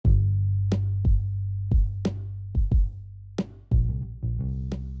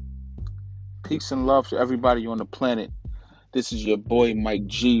Peace and love to everybody on the planet. This is your boy Mike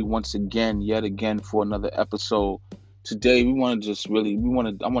G once again, yet again for another episode. Today we want to just really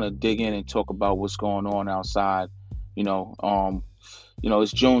I want to dig in and talk about what's going on outside. You know, um,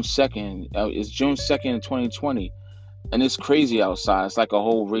 it's June 2nd. It's June 2nd in 2020, and it's crazy outside. It's like a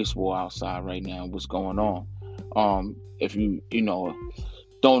whole race war outside right now. What's going on? If you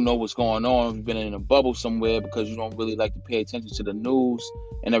don't know what's going on, you've been in a bubble somewhere because you don't really like to pay attention to the news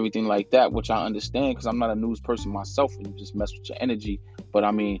and everything like that, which I understand because I'm not a news person myself and you just mess with your energy. But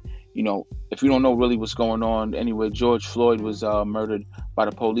I mean, if you don't know really what's going on, anyway, George Floyd was murdered by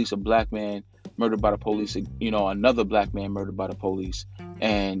the police, a black man murdered by the police, another black man murdered by the police.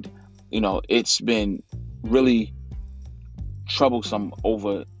 And, it's been really troublesome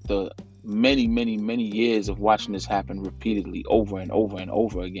over the many years of watching this happen repeatedly over and over and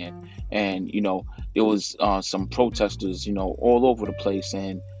over again. And there was some protesters all over the place,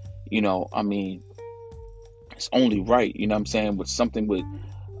 and I mean, it's only right, what I'm saying, with something with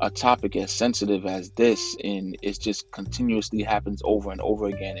a topic as sensitive as this, and it just continuously happens over and over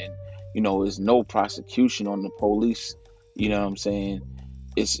again, and there's no prosecution on the police. What I'm saying,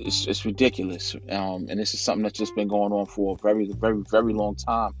 it's ridiculous, and this is something that's just been going on for a very long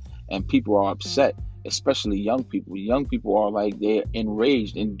time. And people are upset, especially young people. Young people are like, they're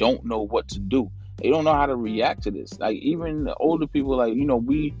enraged and don't know what to do. They don't know how to react to this. Like, even the older people, like,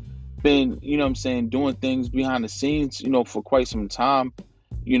 we've been, doing things behind the scenes, for quite some time,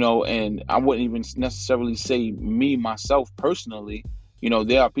 and I wouldn't even necessarily say me, myself, personally.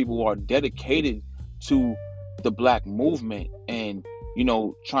 There are people who are dedicated to the black movement and,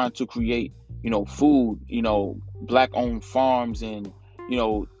 trying to create, food, black-owned farms and,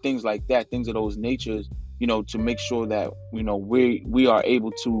 things like that, things of those natures, to make sure that, we are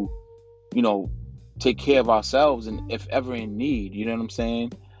able to, take care of ourselves and if ever in need, what I'm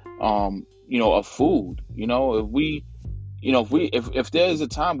saying? Of food, if there is a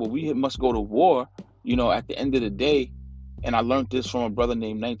time where we must go to war, at the end of the day, and I learned this from a brother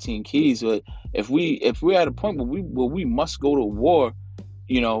named 19 Keys, but if we're at a point where we must go to war,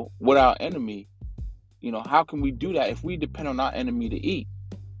 with our enemy, how can we do that if we depend on our enemy to eat?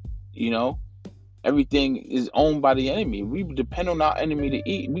 Everything is owned by the enemy. We depend on our enemy to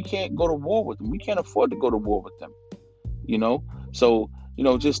eat. We can't go to war with them. We can't afford to go to war with them. So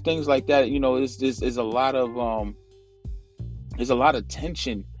just things like that. Is a lot of there's a lot of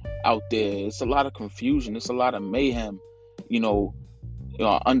tension out there. It's a lot of confusion. It's a lot of mayhem.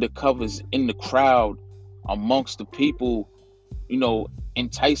 Undercovers in the crowd amongst the people.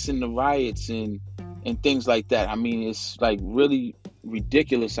 Enticing the riots and things like that. I mean, it's like really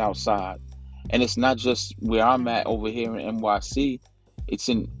ridiculous outside. And it's not just where I'm at over here in NYC. It's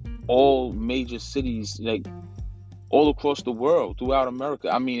in all major cities, like all across the world, throughout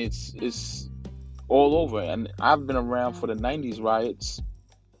America. I mean, it's all over. And I've been around for the 90s riots,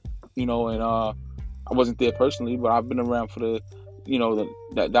 and I wasn't there personally, but I've been around for the,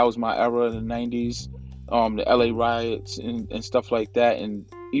 that was my era in the 90s. The LA riots and stuff like that,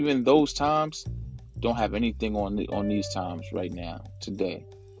 and even those times don't have anything on these times right now, today.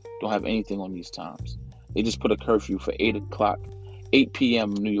 Don't have anything on these times. They just put a curfew for 8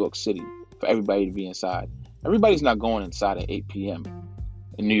 p.m. in New York City for everybody to be inside. Everybody's not going inside at 8 p.m.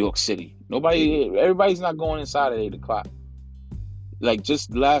 in New York City. Everybody's not going inside at 8 o'clock. Like,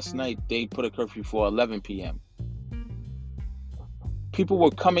 just last night, they put a curfew for 11 p.m. People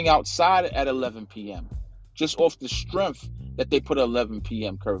were coming outside at 11 p.m. just off the strength that they put an 11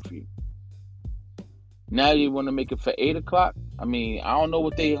 p.m. curfew. Now you want to make it for 8 o'clock? I mean, I don't know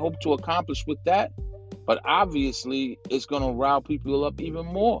what they hope to accomplish with that, but obviously it's going to rile people up even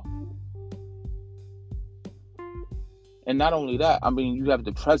more. And not only that, I mean, you have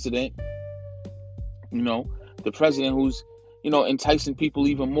the president, who's, enticing people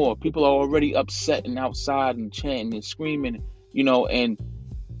even more. People are already upset and outside and chanting and screaming, and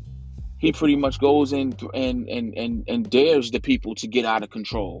he pretty much goes in and dares the people to get out of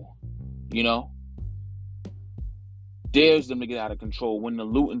control, dares them to get out of control. When the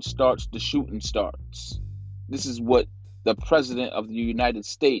looting starts, the shooting starts. This is what the president of the United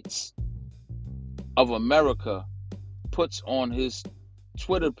States of America puts on his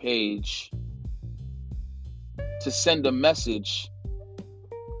Twitter page to send a message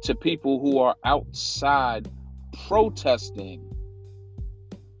to people who are outside protesting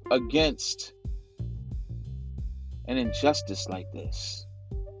against an injustice like this.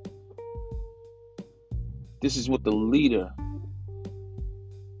 This is what the leader,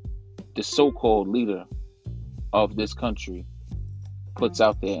 the so-called leader of this country, puts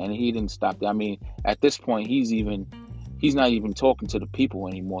out there, and he didn't stop there. I mean, at this point, he's not even talking to the people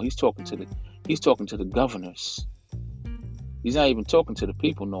anymore. He's He's talking to the governors. He's not even talking to the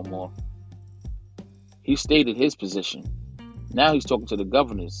people no more. He stated his position. Now he's talking to the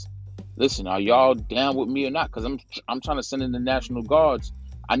governors. Listen, are y'all down with me or not? Because I'm trying to send in the National Guards.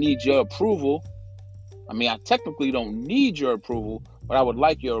 I need your approval. I mean, I technically don't need your approval, but I would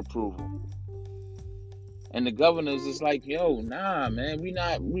like your approval. And the governors is like, yo, nah, man,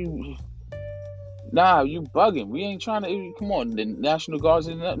 nah, you bugging. We ain't trying to, come on, the National Guards,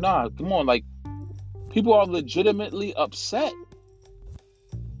 nah, come on, like, people are legitimately upset.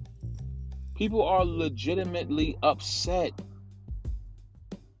 People are legitimately upset.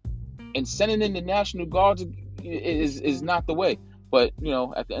 And sending in the National Guards is not the way. But,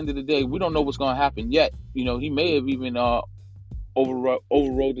 at the end of the day, we don't know what's going to happen yet. He may have even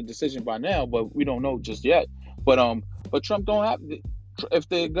overrode the decision by now, but we don't know just yet. But Trump don't have. If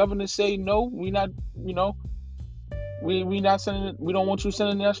the governors say no, we not sending. We don't want you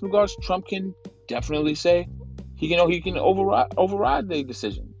sending the National Guards. Trump can definitely say he can override their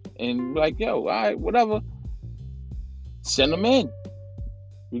decision and be like, yo, all right, whatever, send them in,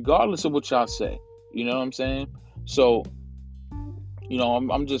 regardless of what y'all say. You know what I'm saying? So,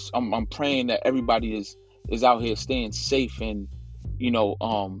 I'm praying that everybody is out here staying safe and,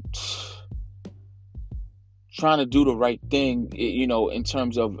 trying to do the right thing, in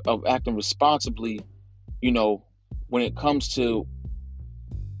terms of acting responsibly, when it comes to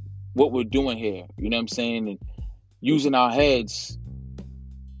what we're doing here, you know what I'm saying? And using our heads,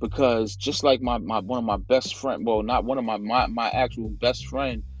 because just like one of my best friend, well, not one of my actual best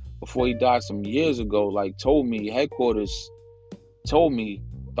friend before he died some years ago, like told me, headquarters told me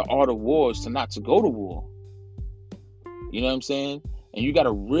the art of war is to not to go to war. You know what I'm saying? And you got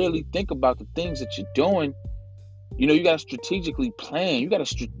to really think about the things that you're doing. You got to strategically plan. You got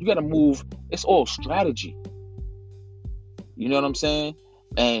to move. It's all strategy. You know what I'm saying?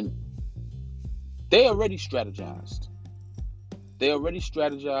 And they already strategized. If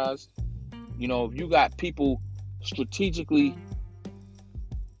you got people strategically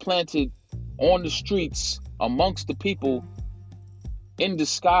planted on the streets amongst the people in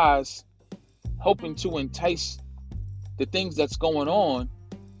disguise, hoping to entice the things that's going on,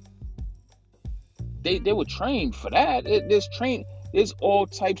 they were trained for that. There's all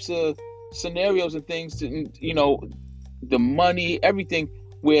types of scenarios and things to, the money, everything,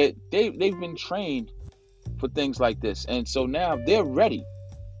 where they've been trained for things like this. And so now they're ready.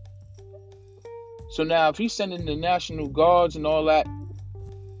 So now if he's sending the National Guards and all that,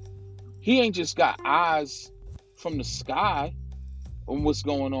 he ain't just got eyes from the sky on what's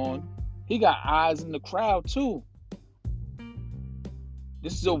going on. He got eyes in the crowd too.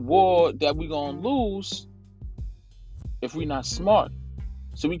 This is a war that we're going to lose if we're not smart.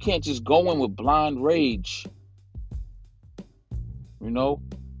 So we can't just go in with blind rage.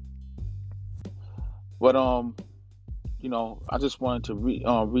 But, I just wanted to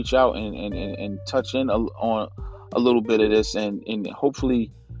reach out and touch in on a little bit of this. And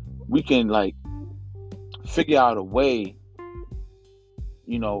hopefully we can, like, figure out a way,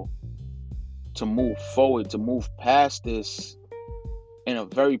 to move forward, to move past this in a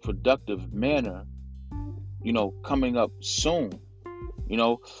very productive manner, coming up soon,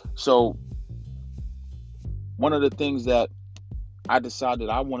 So one of the things that I decided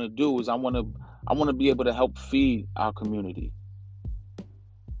I want to do is I want to be able to help feed our community.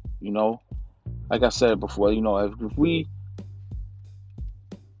 Like I said before, if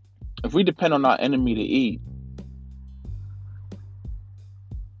we depend on our enemy to eat,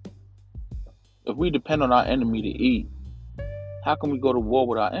 how can we go to war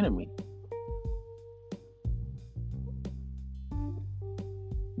with our enemy?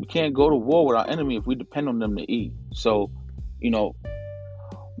 We can't go to war with our enemy if we depend on them to eat. So,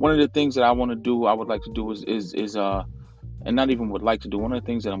 one of the things that I want to do, I would like to do is and not even would like to do, one of the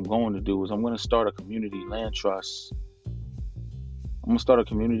things that I'm going to do is I'm going to start a community land trust.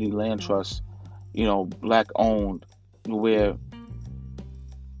 Black owned, where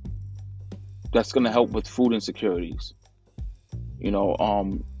that's going to help with food insecurities.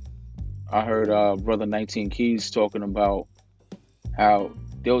 I heard Brother 19 Keys talking about how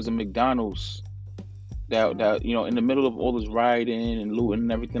there was a McDonald's that in the middle of all this rioting and looting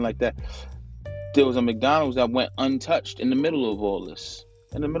and everything like that, there was a McDonald's that went untouched in the middle of all this.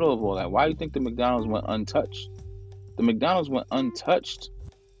 In the middle of all that. Why do you think the McDonald's went untouched? The McDonald's went untouched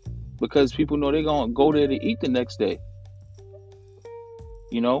because people know they're going to go there to eat the next day.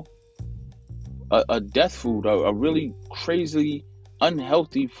 A death food, a really crazy,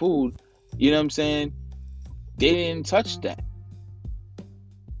 unhealthy food, you know what I'm saying? They didn't touch that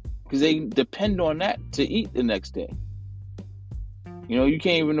because they depend on that to eat the next day.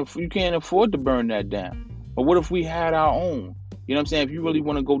 You can't afford to burn that down. But what if we had our own? You know what I'm saying? If you really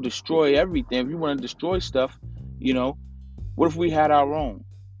want to go destroy everything, if you want to destroy stuff, what if we had our own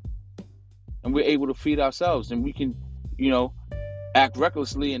and we're able to feed ourselves and we can, act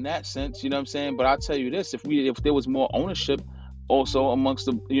recklessly in that sense, you know what I'm saying? But I'll tell you this, if there was more ownership also amongst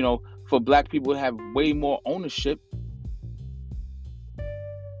for black people to have way more ownership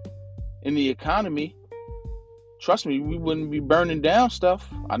in the economy, trust me, we wouldn't be burning down stuff.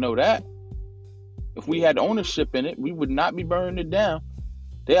 I know that. If we had ownership in it, we would not be burning it down.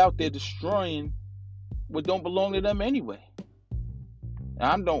 They're out there destroying what don't belong to them anyway. And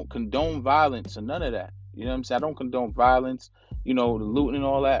I don't condone violence or none of that. You know what I'm saying? I don't condone violence, the looting and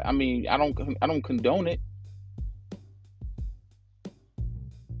all that. I mean, I don't condone it.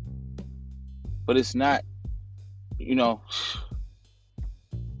 But it's not, I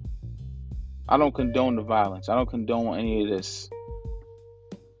don't condone the violence. I don't condone any of this.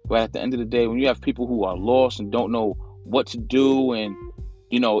 But at the end of the day, when you have people who are lost and don't know what to do, and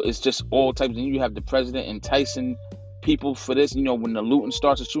it's just all types, and you have the president enticing people for this, when the looting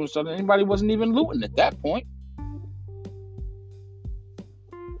starts, the shooting starts, anybody wasn't even looting at that point.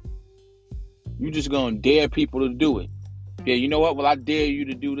 You just gonna dare people to do it. Yeah, you know what? Well, I dare you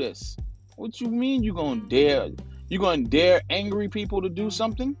to do this. What you mean you gonna dare? You gonna dare angry people to do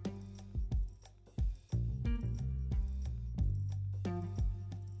something?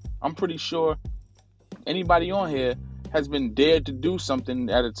 I'm pretty sure anybody on here has been dared to do something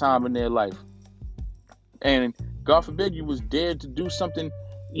at a time in their life. And God forbid you was dared to do something,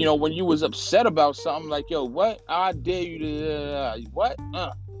 when you was upset about something, like, yo, what? I dare you to, what?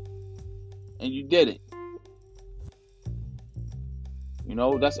 And you did it.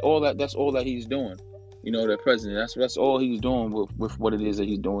 That's all that he's doing. The president, that's all he's doing with what it is that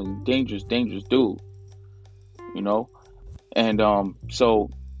he's doing. Dangerous dude. And so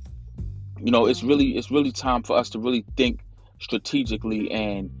it's really time for us to really think strategically,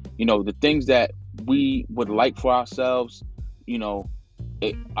 and the things that we would like for ourselves,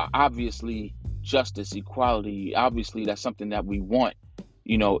 obviously justice, equality, obviously that's something that we want.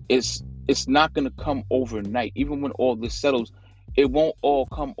 It's not going to come overnight. Even when all this settles, it won't all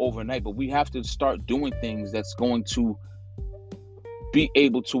come overnight, but we have to start doing things that's going to be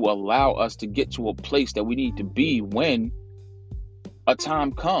able to allow us to get to a place that we need to be when a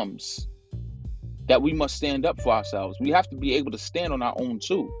time comes that we must stand up for ourselves. We have to be able to stand on our own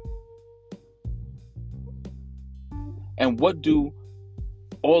too. And what do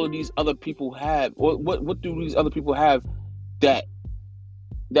all of these other people have? Or what do these other people have that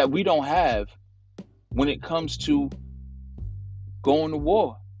we don't have when it comes to going to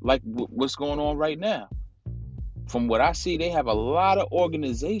war, like what's going on right now? From what I see, they have a lot of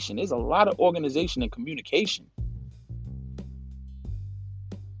organization. There's a lot of organization and communication.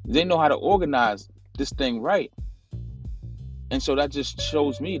 They know how to organize this thing right. And so that just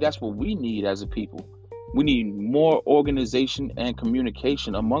shows me that's what we need as a people. We need more organization and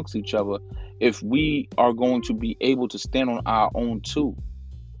communication amongst each other if we are going to be able to stand on our own too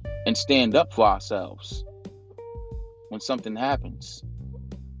and stand up for ourselves when something happens.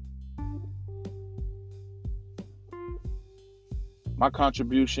 My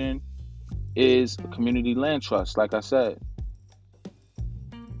contribution is a community land trust, like I said.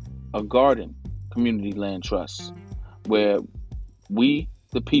 A garden community land trust where we,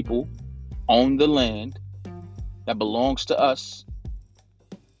 the people, own the land that belongs to us.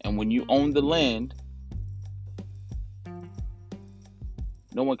 And when you own the land,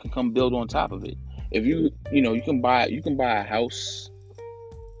 no one can come build on top of it. If you can buy a house.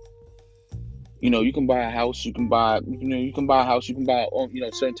 You can buy a house, you can buy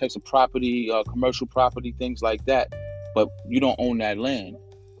certain types of property, commercial property, things like that, but you don't own that land.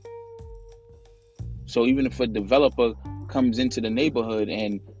 So even if a developer comes into the neighborhood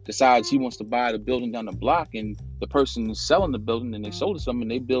and decides he wants to buy the building down the block, and the person is selling the building and they sold it something,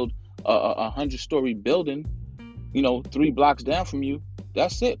 and they build a 100-story building, 3 blocks down from you,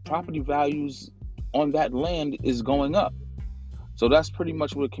 that's it. Property values on that land is going up. So that's pretty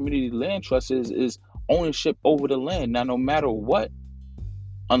much what a community land trust is ownership over the land. Now, no matter what,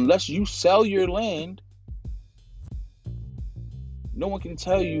 unless you sell your land, no one can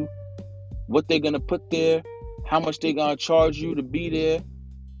tell you what they're going to put there, how much they're going to charge you to be there.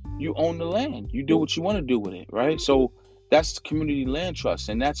 You own the land. You do what you want to do with it, right? So that's community land trust.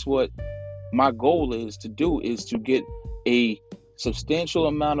 And that's what my goal is to do, is to get a substantial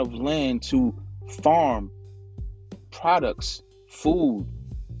amount of land to farm products, food,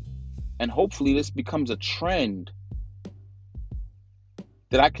 and hopefully this becomes a trend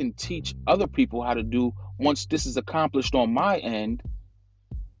that I can teach other people how to do once this is accomplished on my end,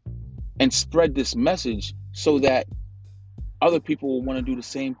 and spread this message so that other people will want to do the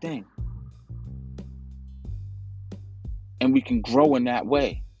same thing. And we can grow in that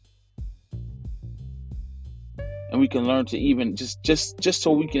way. And we can learn to even just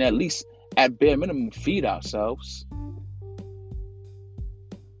so we can at least at bare minimum feed ourselves.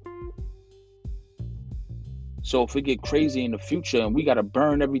 So if we get crazy in the future and we got to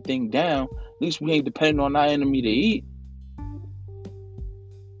burn everything down, at least we ain't depending on our enemy to eat.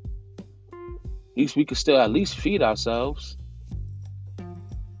 At least we can still at least feed ourselves.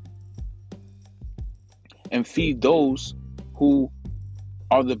 And feed those who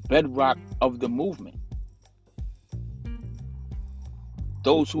are the bedrock of the movement.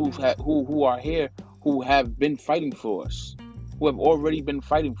 Those who are here, who have been fighting for us, who have already been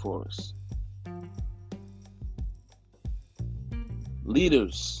fighting for us.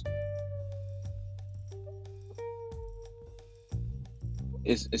 Leaders.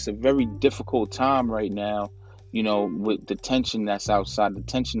 It's a very difficult time right now, with the tension that's outside, the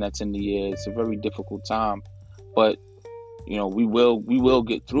tension that's in the air. It's a very difficult time, but we will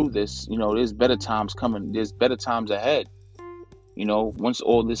get through this. There's better times coming. There's better times ahead. Once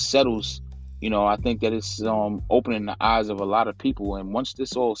all this settles, I think that it's opening the eyes of a lot of people. And once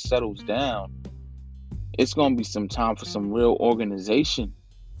this all settles down, it's going to be some time for some real organization.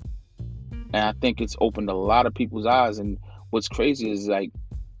 And I think it's opened a lot of people's eyes. And what's crazy is, like,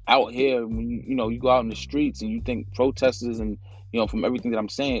 out here, when you go out in the streets and you think protesters and, from everything that I'm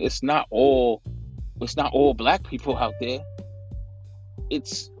saying, it's not all black people out there.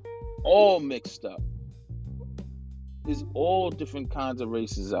 It's all mixed up. There's all different kinds of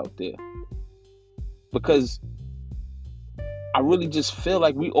races out there. Because I really just feel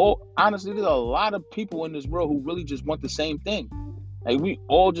like honestly, there's a lot of people in this world who really just want the same thing. Like, we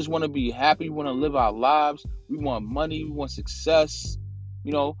all just want to be happy. We want to live our lives. We want money. We want success.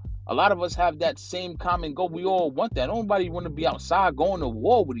 A lot of us have that same common goal. We all want that. Nobody want to be outside going to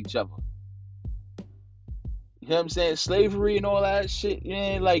war with each other. You know what I'm saying? Slavery and all that shit.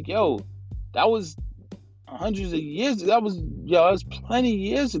 That was hundreds of years. That was plenty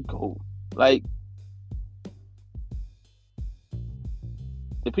years ago. Like,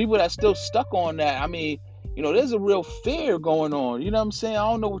 the people that still stuck on that, there's a real fear going on. You know what I'm saying? I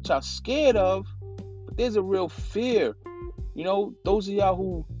don't know what y'all scared of, but there's a real fear. Those of y'all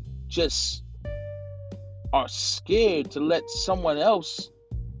who just are scared to let someone else,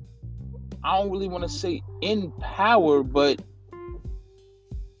 I don't really want to say in power, but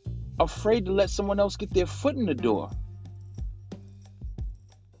afraid to let someone else get their foot in the door.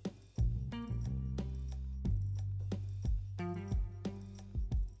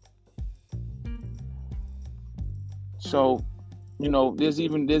 So, there's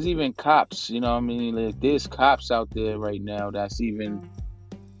even cops, like, there's cops out there right now that's even,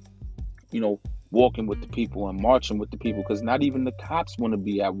 walking with the people and marching with the people, because not even the cops want to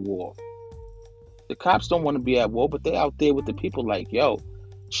be at war. The cops don't want to be at war, but they're out there with the people like, we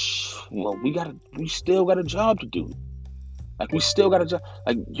still got a job to do. Like, we still got a job.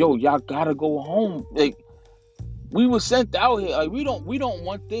 Like, y'all gotta go home. Like, we were sent out here. Like, we don't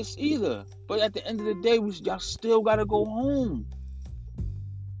want this either. But at the end of the day, y'all still gotta go home.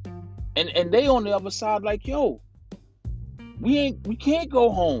 And they on the other side like, we can't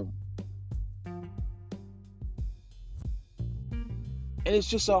go home. And it's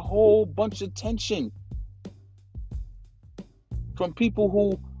just a whole bunch of tension from people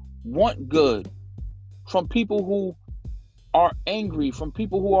who want good, from people who are angry, from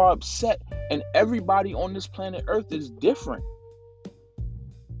people who are upset. And everybody on this planet Earth is different.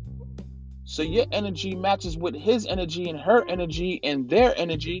 So your energy matches with his energy and her energy and their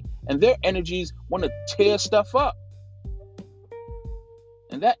energies want to tear stuff up.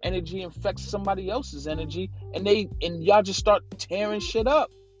 And that energy infects somebody else's energy, and y'all just start tearing shit up.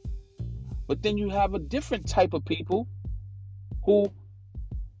 But then you have a different type of people who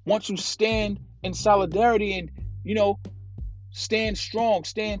want to stand in solidarity and, stand strong,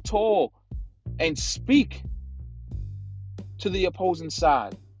 stand tall, and speak to the opposing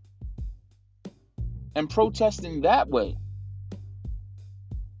side and protesting that way.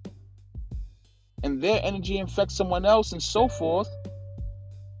 And their energy infects someone else and so forth.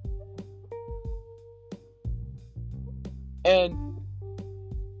 And,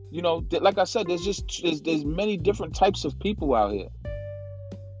 like I said, there's many different types of people out here.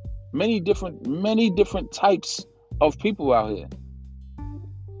 Many different types of people out here.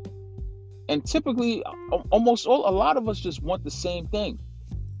 And typically, a lot of us just want the same thing.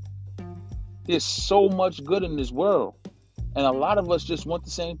 There's so much good in this world. And a lot of us just want the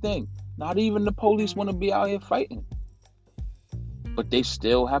same thing. Not even the police want to be out here fighting. but they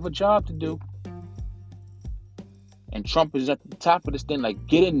still have a job to do. And Trump is at the top of this thing, like,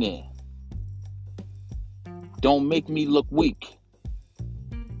 get in there. Don't make me look weak.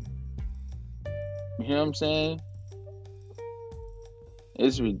 You hear what I'm saying?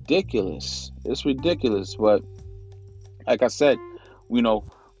 It's ridiculous. It's ridiculous. But like I said, we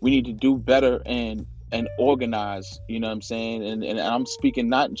need to do better and organize. You know what I'm saying? And I'm speaking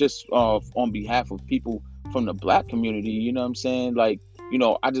not just on behalf of people from the black community. You know what I'm saying? Like,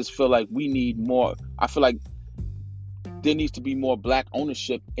 I just feel like we need more. I feel like there needs to be more black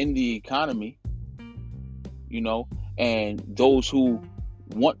ownership in the economy. And those who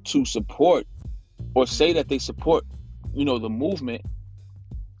want to support or say that they support, the movement,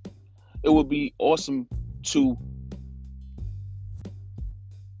 it would be awesome to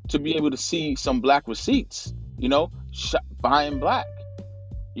be able to see some black receipts, buying black.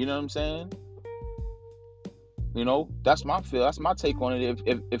 You know what I'm saying? That's my feel. That's my take on it.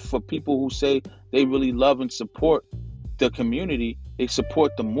 If for people who say they really love and support the community, they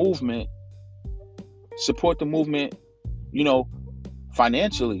support the movement,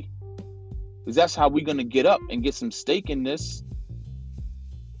 financially. Because that's how we're going to get up and get some stake in this.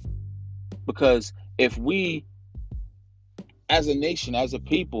 Because if we, as a nation, as a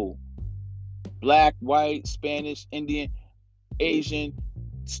people, black, white, Spanish, Indian, Asian,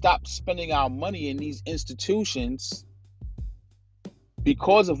 stop spending our money in these institutions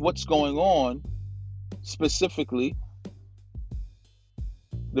because of what's going on, specifically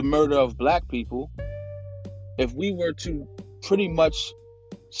the murder of black people, if we were to pretty much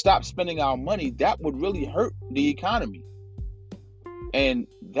stop spending our money, that would really hurt the economy. And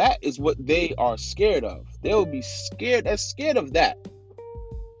that is what they are scared of. They will be scared. They're scared of that.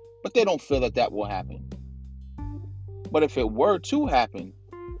 But they don't feel that will happen. But if it were to happen,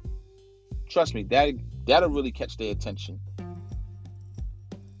 trust me, that'll really catch their attention.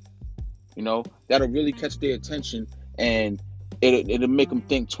 That'll really catch their attention, and it'll make them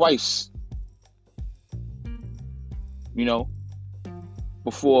think twice.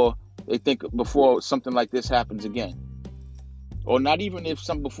 Before something like this happens again. Or not even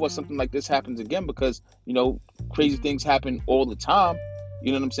before something like this happens again, because, crazy things happen all the time.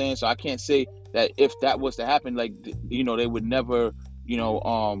 You know what I'm saying? So I can't say that if that was to happen, like, they would never,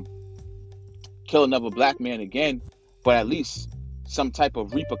 kill another black man again, but at least some type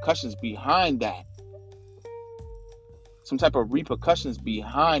of repercussions behind that. Some type of repercussions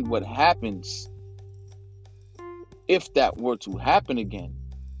behind what happens if that were to happen again.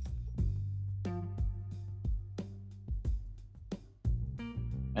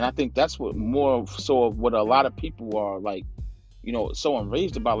 And I think that's what more so of what a lot of people are like, so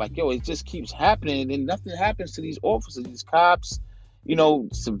enraged about. Like, it just keeps happening, and nothing happens to these officers, these cops,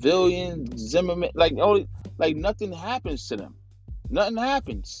 civilians, Zimmerman, like nothing happens to them. Nothing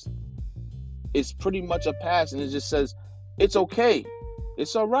happens. It's pretty much a pass, and it just says, it's okay.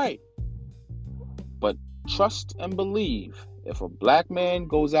 It's all right. But trust and believe, if a black man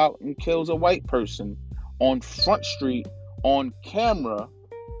goes out and kills a white person on Front Street on camera,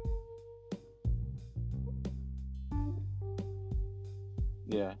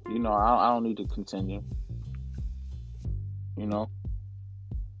 yeah, I don't need to continue.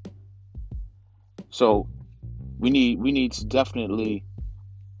 So we need to definitely,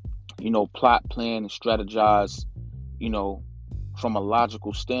 plot, plan, and strategize, from a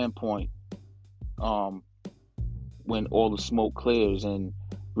logical standpoint, when all the smoke clears, and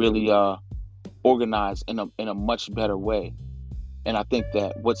really organize in a much better way. And I think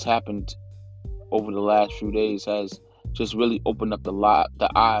that what's happened over the last few days has just really opened up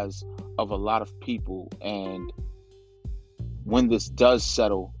the eyes of a lot of people. And when this does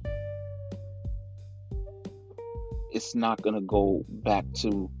settle, it's not going to go back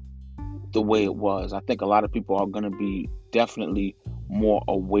to the way it was. I think a lot of people are going to be definitely more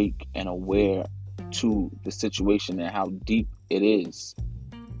awake and aware to the situation and how deep it is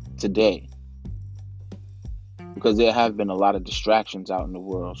today, because there have been a lot of distractions out in the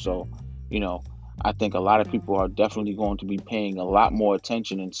world. So, I think a lot of people are definitely going to be paying a lot more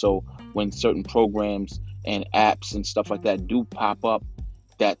attention. And so when certain programs and apps and stuff like that do pop up,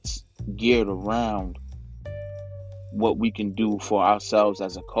 that's geared around what we can do for ourselves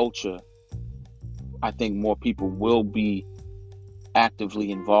as a culture, I think more people will be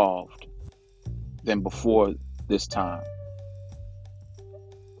actively involved than before this time.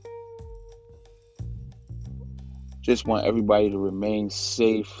 Just want everybody to remain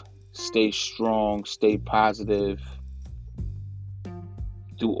safe, stay strong, stay positive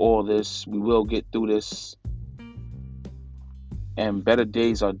through all this. We will get through this, and better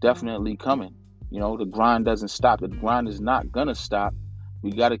days are definitely coming. The grind doesn't stop. The grind is not gonna stop.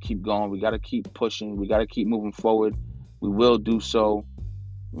 We gotta keep going. We gotta keep pushing. We gotta keep moving forward. We will do so,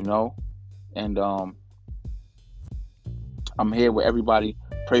 and I'm here with everybody.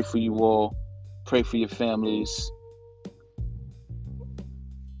 Pray for you all. Pray for your families.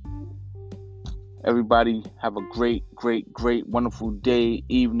 Everybody have a great, great, great, wonderful day,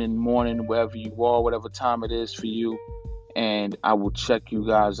 evening, morning, wherever you are, whatever time it is for you. And I will check you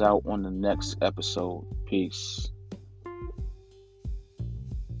guys out on the next episode. Peace.